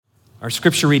Our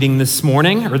scripture reading this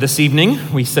morning, or this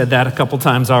evening, we said that a couple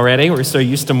times already. We're so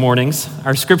used to mornings.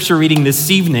 Our scripture reading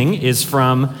this evening is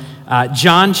from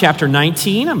John chapter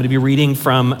 19. I'm going to be reading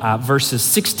from verses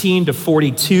 16 to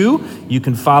 42. You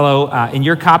can follow in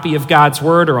your copy of God's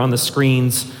word or on the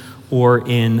screens or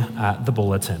in the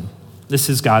bulletin. This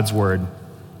is God's word.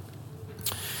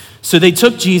 So they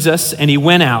took Jesus and he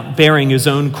went out bearing his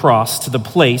own cross to the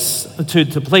place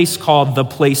called the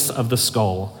place of the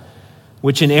skull,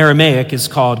 which in Aramaic is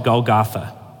called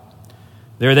Golgotha.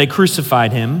 There they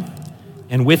crucified him,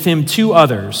 and with him two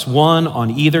others, one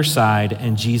on either side,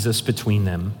 and Jesus between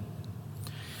them.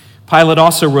 Pilate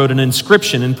also wrote an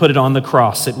inscription and put it on the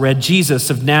cross. It read, "Jesus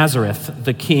of Nazareth,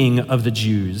 the King of the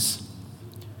Jews."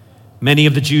 Many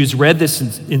of the Jews read this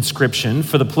inscription,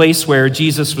 for the place where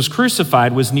Jesus was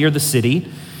crucified was near the city,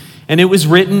 and it was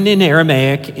written in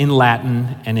Aramaic, in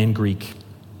Latin, and in Greek.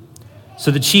 So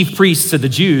the chief priests of the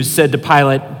Jews said to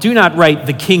Pilate, "Do not write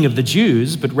the King of the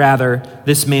Jews, but rather,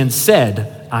 this man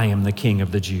said, 'I am the King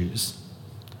of the Jews.'"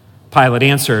 Pilate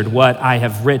answered, "What I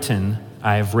have written,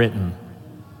 I have written."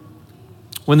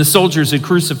 When the soldiers had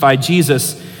crucified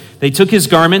Jesus, they took his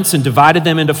garments and divided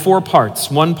them into 4 parts,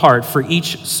 1 part for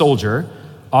each soldier,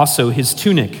 also his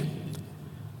tunic.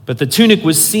 But the tunic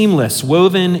was seamless,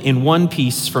 woven in one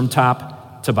piece from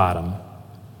top to bottom.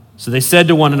 So they said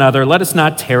to one another, "Let us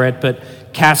not tear it, but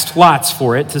cast lots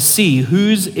for it to see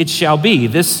whose it shall be."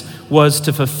 This was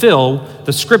to fulfill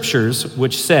the scriptures,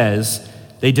 which says,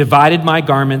 "They divided my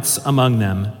garments among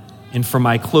them, and for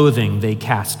my clothing they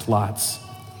cast lots."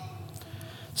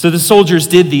 So the soldiers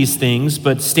did these things,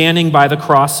 but standing by the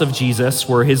cross of Jesus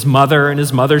were his mother and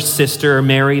his mother's sister,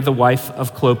 Mary, the wife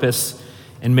of Clopas,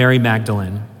 and Mary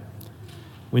Magdalene.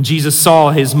 When Jesus saw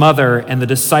his mother and the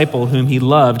disciple whom he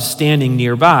loved standing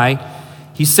nearby,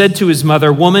 he said to his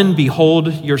mother, "Woman,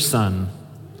 behold your son."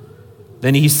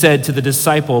 Then he said to the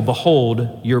disciple, "Behold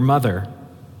your mother."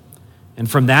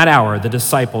 And from that hour, the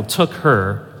disciple took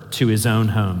her to his own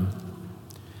home.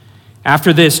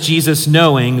 After this, Jesus,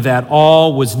 knowing that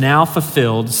all was now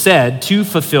fulfilled, said, to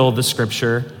fulfill the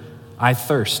scripture, "I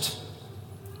thirst."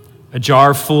 A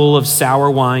jar full of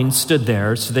sour wine stood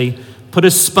there, so they put a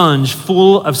sponge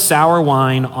full of sour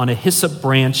wine on a hyssop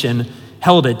branch and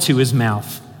held it to his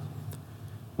mouth.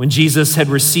 When Jesus had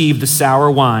received the sour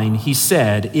wine, he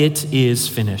said, "It is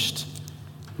finished."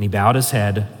 And he bowed his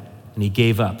head and he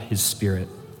gave up his spirit.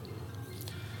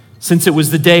 Since it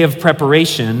was the day of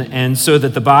preparation, and so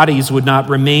that the bodies would not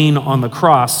remain on the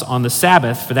cross on the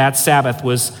Sabbath, for that Sabbath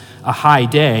was a high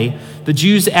day, the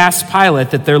Jews asked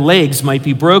Pilate that their legs might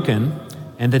be broken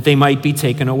and that they might be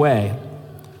taken away.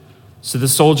 So the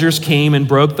soldiers came and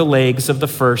broke the legs of the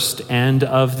first and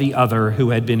of the other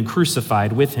who had been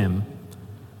crucified with him.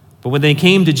 But when they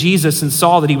came to Jesus and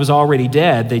saw that he was already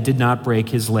dead, they did not break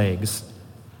his legs.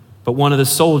 But one of the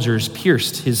soldiers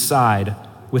pierced his side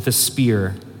with a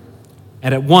spear,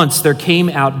 and at once there came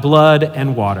out blood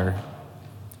and water.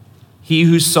 He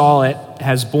who saw it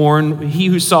has borne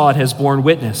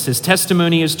witness. His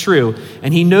testimony is true,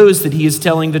 and he knows that he is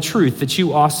telling the truth, that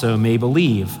you also may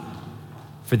believe.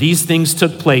 For these things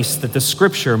took place that the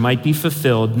scripture might be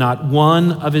fulfilled, not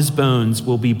one of his bones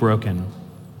will be broken.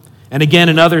 And again,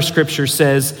 another scripture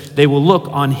says, they will look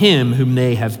on him whom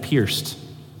they have pierced.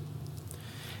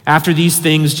 After these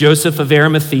things, Joseph of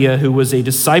Arimathea, who was a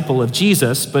disciple of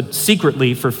Jesus, but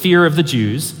secretly for fear of the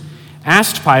Jews,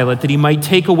 asked Pilate that he might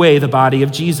take away the body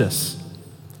of Jesus.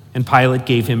 And Pilate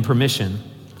gave him permission.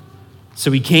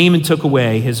 So he came and took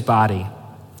away his body.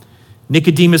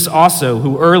 Nicodemus also,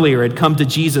 who earlier had come to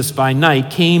Jesus by night,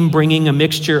 came bringing a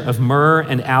mixture of myrrh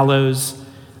and aloes,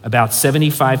 about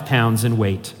 75 pounds in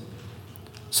weight.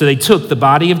 So they took the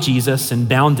body of Jesus and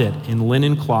bound it in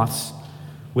linen cloths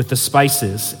with the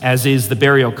spices, as is the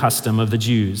burial custom of the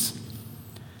Jews.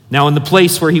 Now in the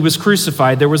place where he was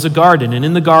crucified, there was a garden, and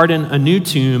in the garden a new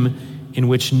tomb in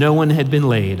which no one had been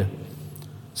laid.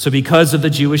 So because of the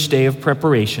Jewish day of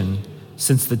preparation,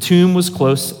 since the tomb was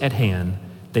close at hand,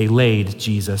 they laid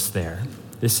Jesus there.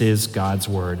 This is God's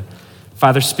word.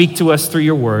 Father, speak to us through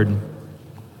your word.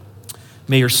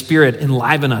 May your Spirit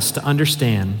enliven us to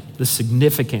understand the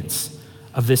significance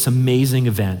of this amazing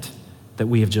event that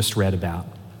we have just read about.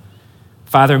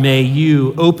 Father, may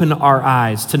you open our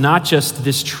eyes to not just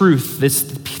this truth,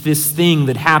 this thing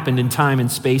that happened in time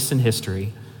and space and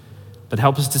history, but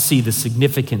help us to see the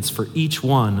significance for each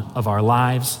one of our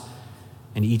lives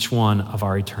and each one of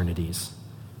our eternities.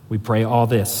 We pray all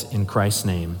this in Christ's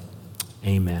name.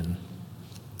 Amen.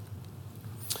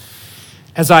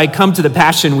 As I come to the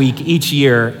Passion Week each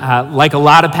year, like a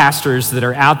lot of pastors that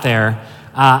are out there,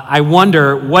 I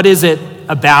wonder, what is it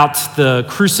about the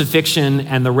crucifixion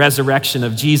and the resurrection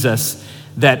of Jesus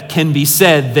that can be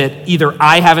said that either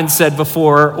I haven't said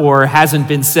before or hasn't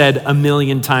been said a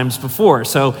million times before.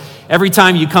 So every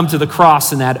time you come to the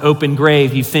cross in that open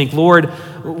grave, you think, Lord,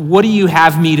 what do you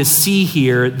have me to see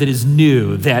here that is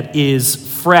new, that is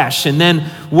fresh? And then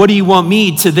what do you want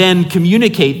me to then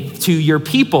communicate to your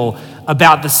people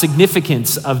about the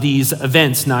significance of these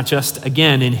events, not just,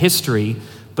 again, in history,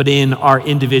 but in our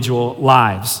individual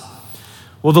lives?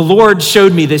 Well, the Lord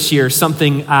showed me this year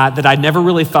something that I'd never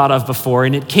really thought of before,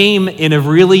 and it came in a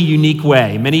really unique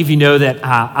way. Many of you know that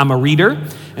I'm a reader,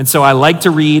 and so I like to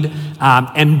read,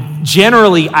 and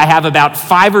generally I have about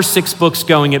 5 or 6 books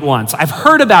going at once. I've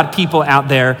heard about people out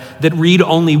there that read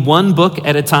only one book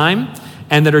at a time,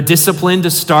 and that are disciplined to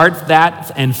start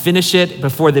that and finish it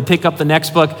before they pick up the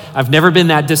next book. I've never been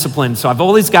that disciplined, so I've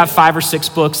always got 5 or 6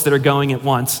 books that are going at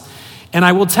once. And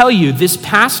I will tell you, this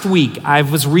past week, I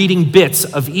was reading bits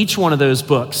of each one of those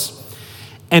books.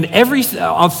 And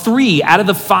 3 out of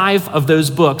the 5 of those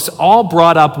books all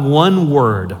brought up one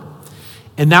word.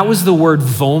 And that was the word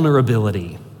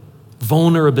vulnerability.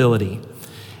 Vulnerability.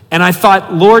 And I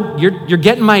thought, Lord, you're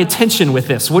getting my attention with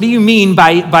this. What do you mean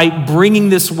by bringing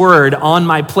this word on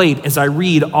my plate as I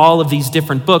read all of these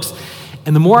different books?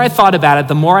 And the more I thought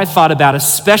about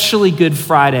especially Good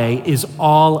Friday is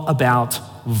all about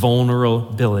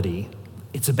vulnerability.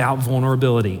 It's about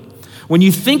vulnerability. When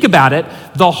you think about it,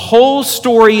 the whole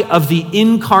story of the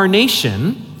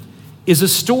incarnation is a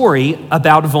story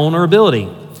about vulnerability.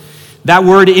 That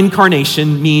word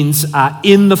incarnation means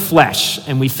in the flesh,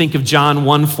 and we think of John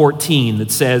 1:14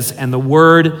 that says, "And the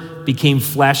Word became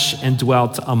flesh and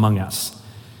dwelt among us."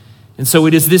 And so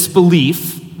it is this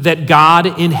belief that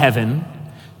God in heaven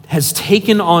has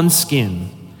taken on skin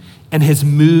and has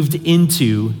moved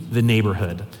into the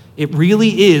neighborhood. It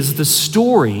really is the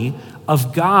story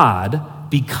of God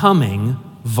becoming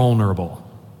vulnerable.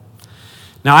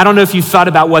 Now, I don't know if you've thought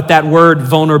about what that word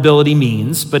vulnerability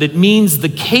means, but it means the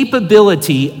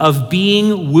capability of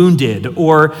being wounded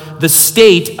or the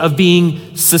state of being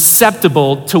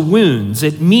susceptible to wounds.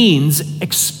 It means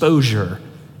exposure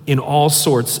in all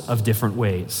sorts of different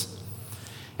ways.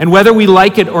 And whether we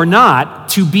like it or not,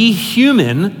 to be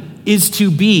human is to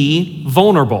be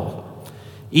vulnerable.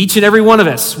 Each and every one of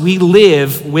us, we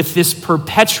live with this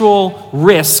perpetual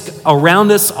risk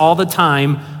around us all the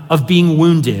time of being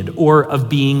wounded or of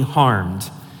being harmed.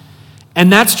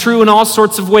 And that's true in all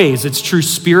sorts of ways. It's true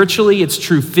spiritually, it's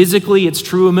true physically, it's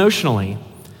true emotionally.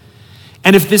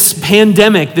 And if this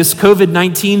pandemic, this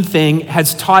COVID-19 thing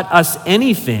has taught us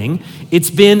anything,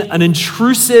 it's been an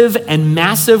intrusive and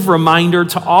massive reminder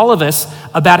to all of us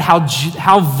about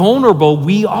how vulnerable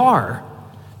we are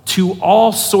to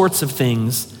all sorts of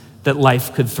things that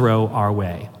life could throw our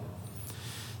way.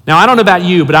 Now, I don't know about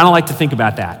you, but I don't like to think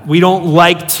about that. We don't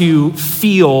like to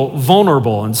feel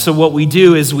vulnerable. And so what we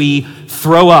do is we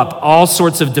throw up all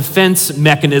sorts of defense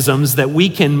mechanisms that we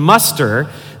can muster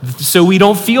so we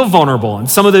don't feel vulnerable. And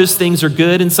some of those things are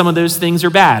good and some of those things are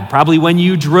bad. Probably when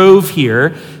you drove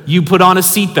here, you put on a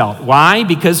seatbelt. Why?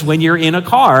 Because when you're in a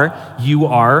car, you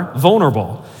are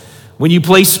vulnerable. When you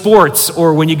play sports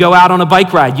or when you go out on a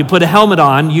bike ride, you put a helmet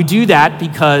on. You do that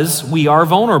because we are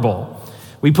vulnerable.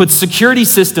 We put security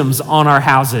systems on our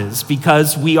houses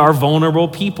because we are vulnerable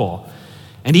people.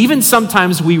 And even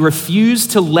sometimes we refuse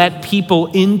to let people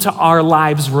into our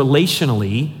lives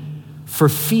relationally for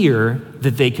fear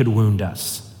that they could wound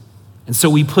us. And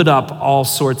so we put up all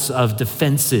sorts of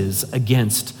defenses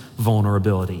against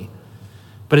vulnerability.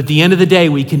 But at the end of the day,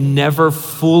 we can never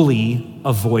fully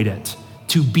avoid it.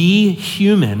 To be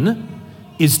human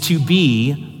is to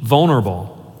be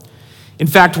vulnerable. In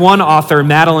fact, one author,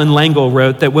 Madeleine L'Engle,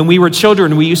 wrote that when we were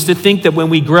children, we used to think that when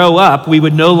we grow up, we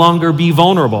would no longer be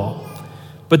vulnerable.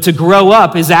 But to grow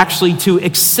up is actually to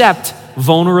accept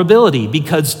vulnerability,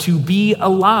 because to be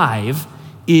alive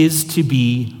is to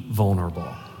be vulnerable.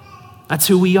 That's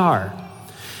who we are.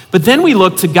 But then we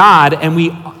look to God and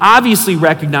we obviously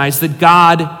recognize that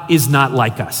God is not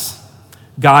like us.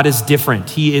 God is different.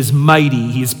 He is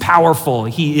mighty. He is powerful.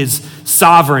 He is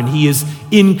sovereign. He is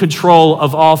in control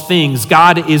of all things.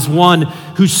 God is one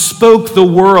who spoke the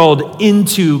world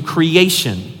into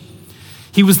creation.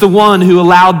 He was the one who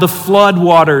allowed the flood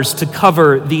waters to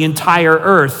cover the entire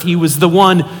earth. He was the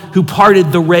one who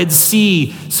parted the Red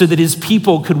Sea so that his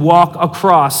people could walk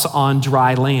across on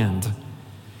dry land.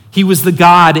 He was the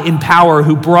God in power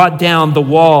who brought down the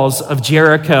walls of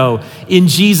Jericho. In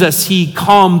Jesus, he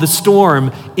calmed the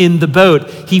storm in the boat.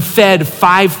 He fed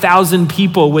 5,000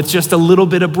 people with just a little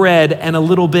bit of bread and a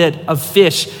little bit of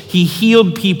fish. He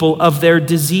healed people of their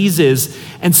diseases.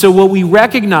 And so what we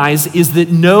recognize is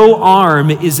that no arm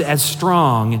is as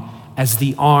strong as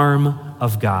the arm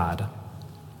of God.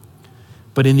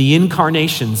 But in the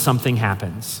incarnation, something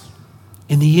happens.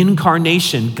 In the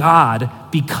incarnation, God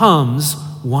becomes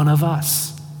one of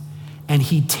us, and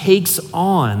he takes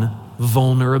on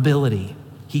vulnerability.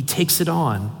 He takes it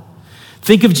on.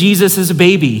 Think of Jesus as a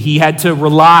baby. He had to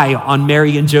rely on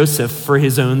Mary and Joseph for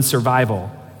his own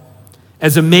survival.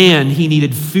 As a man, he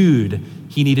needed food,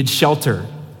 he needed shelter,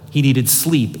 he needed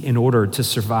sleep in order to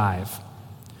survive.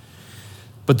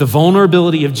 But the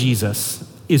vulnerability of Jesus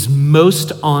is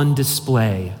most on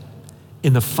display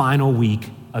in the final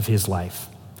week of his life.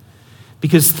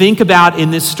 Because think about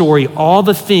in this story all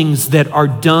the things that are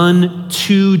done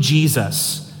to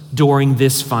Jesus during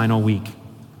this final week.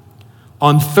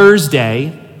 On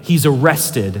Thursday, he's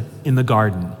arrested in the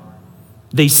garden.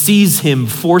 They seize him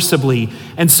forcibly,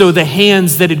 and so the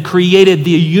hands that had created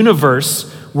the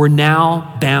universe were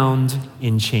now bound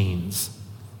in chains.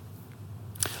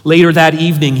 Later that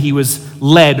evening, he was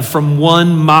led from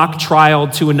one mock trial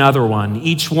to another one,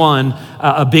 each one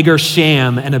a bigger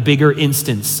sham and a bigger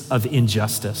instance of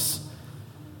injustice.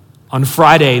 On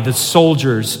Friday, the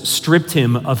soldiers stripped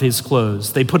him of his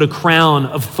clothes. They put a crown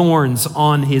of thorns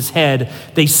on his head.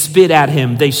 They spit at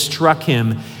him. They struck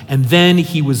him. And then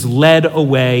he was led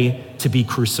away to be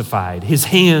crucified, his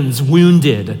hands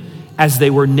wounded as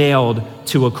they were nailed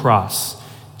to a cross.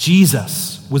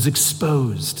 Jesus was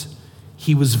exposed.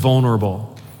 He was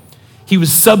vulnerable. He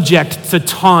was subject to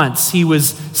taunts. He was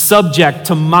subject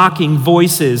to mocking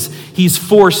voices. He's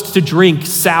forced to drink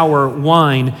sour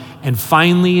wine. And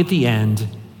finally, at the end,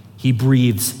 he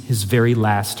breathes his very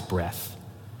last breath.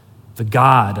 The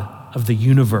God of the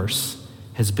universe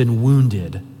has been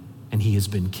wounded and he has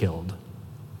been killed.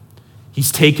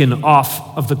 He's taken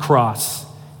off of the cross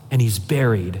and he's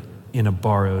buried in a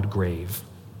borrowed grave.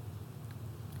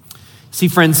 See,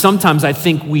 friends, sometimes I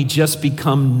think we just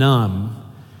become numb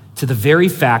to the very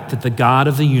fact that the God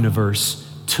of the universe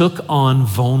took on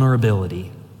vulnerability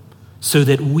so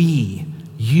that we,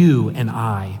 you and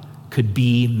I, could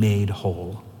be made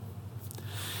whole.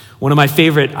 One of my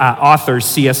favorite authors,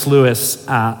 C.S. Lewis,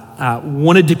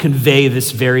 wanted to convey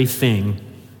this very thing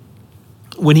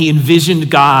when he envisioned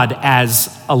God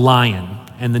as a lion,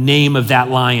 and the name of that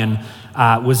lion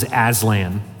was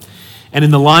Aslan. And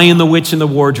in The Lion, the Witch, and the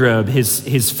Wardrobe,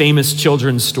 his famous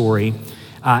children's story,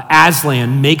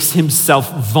 Aslan makes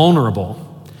himself vulnerable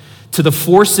to the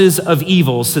forces of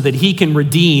evil so that he can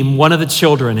redeem one of the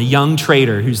children, a young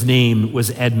trader whose name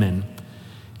was Edmund.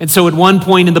 And so at one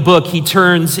point in the book, he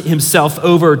turns himself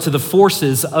over to the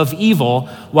forces of evil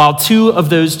while two of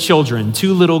those children,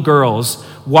 two little girls,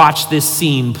 watch this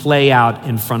scene play out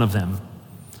in front of them.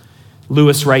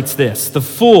 Lewis writes this: "The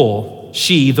fool,"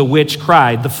 she, the witch,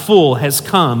 cried, "the fool has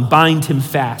come, bind him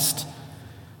fast."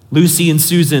 Lucy and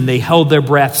Susan, they held their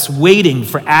breaths, waiting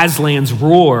for Aslan's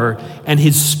roar and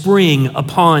his spring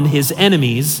upon his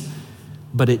enemies,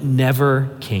 but it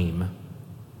never came.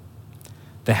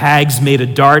 The hags made a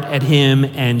dart at him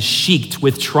and shrieked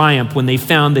with triumph when they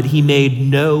found that he made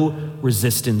no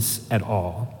resistance at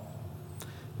all.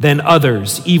 Then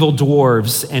others, evil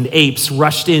dwarves and apes,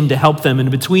 rushed in to help them, and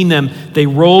between them they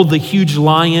rolled the huge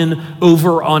lion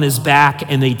over on his back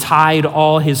and they tied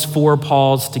all his four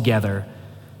paws together,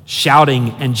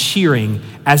 shouting and cheering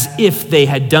as if they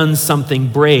had done something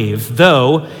brave,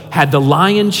 though, had the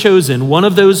lion chosen, one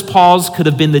of those paws could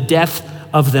have been the death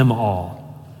of them all.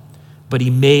 But he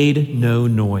made no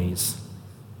noise.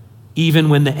 Even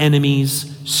when the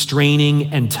enemies,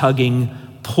 straining and tugging,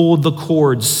 pulled the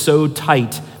cords so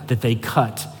tight that they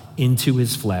cut into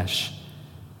his flesh,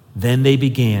 then they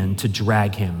began to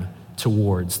drag him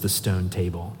towards the stone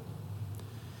table.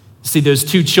 See, those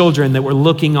two children that were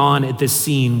looking on at this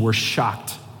scene were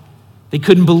shocked. They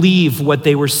couldn't believe what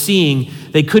they were seeing.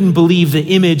 They couldn't believe the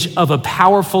image of a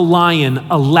powerful lion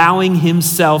allowing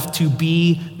himself to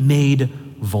be made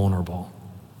vulnerable.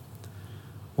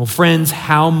 Well, friends,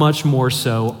 how much more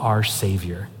so our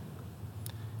Savior,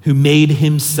 who made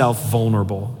himself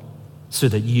vulnerable so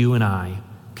that you and I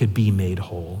could be made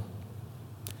whole.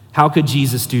 How could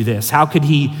Jesus do this? How could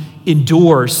he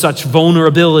endure such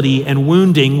vulnerability and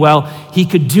wounding? Well, he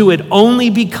could do it only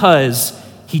because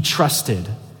he trusted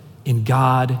in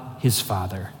God, his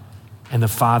Father, and the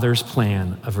Father's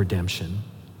plan of redemption.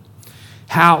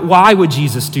 Why would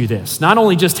Jesus do this? Not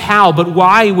only just how, but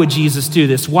why would Jesus do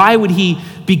this? Why would he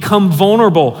become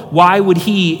vulnerable? Why would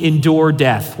he endure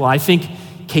death? Well, I think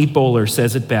Kate Bowler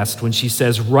says it best when she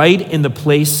says, right in the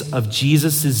place of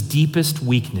Jesus' deepest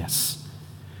weakness,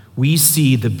 we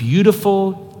see the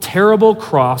beautiful, terrible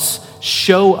cross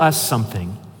show us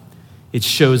something. It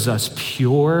shows us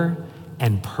pure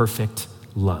and perfect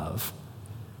love.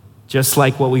 Just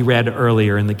like what we read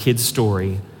earlier in the kid's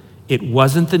story, it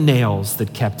wasn't the nails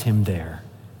that kept him there.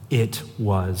 It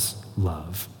was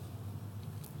love.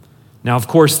 Now, of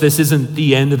course, this isn't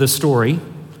the end of the story.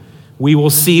 We will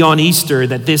see on Easter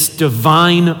that this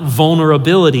divine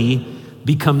vulnerability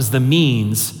becomes the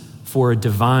means for a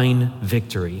divine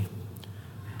victory.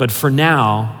 But for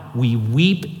now, we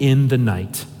weep in the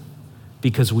night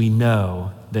because we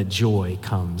know that joy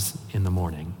comes in the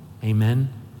morning.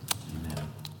 Amen.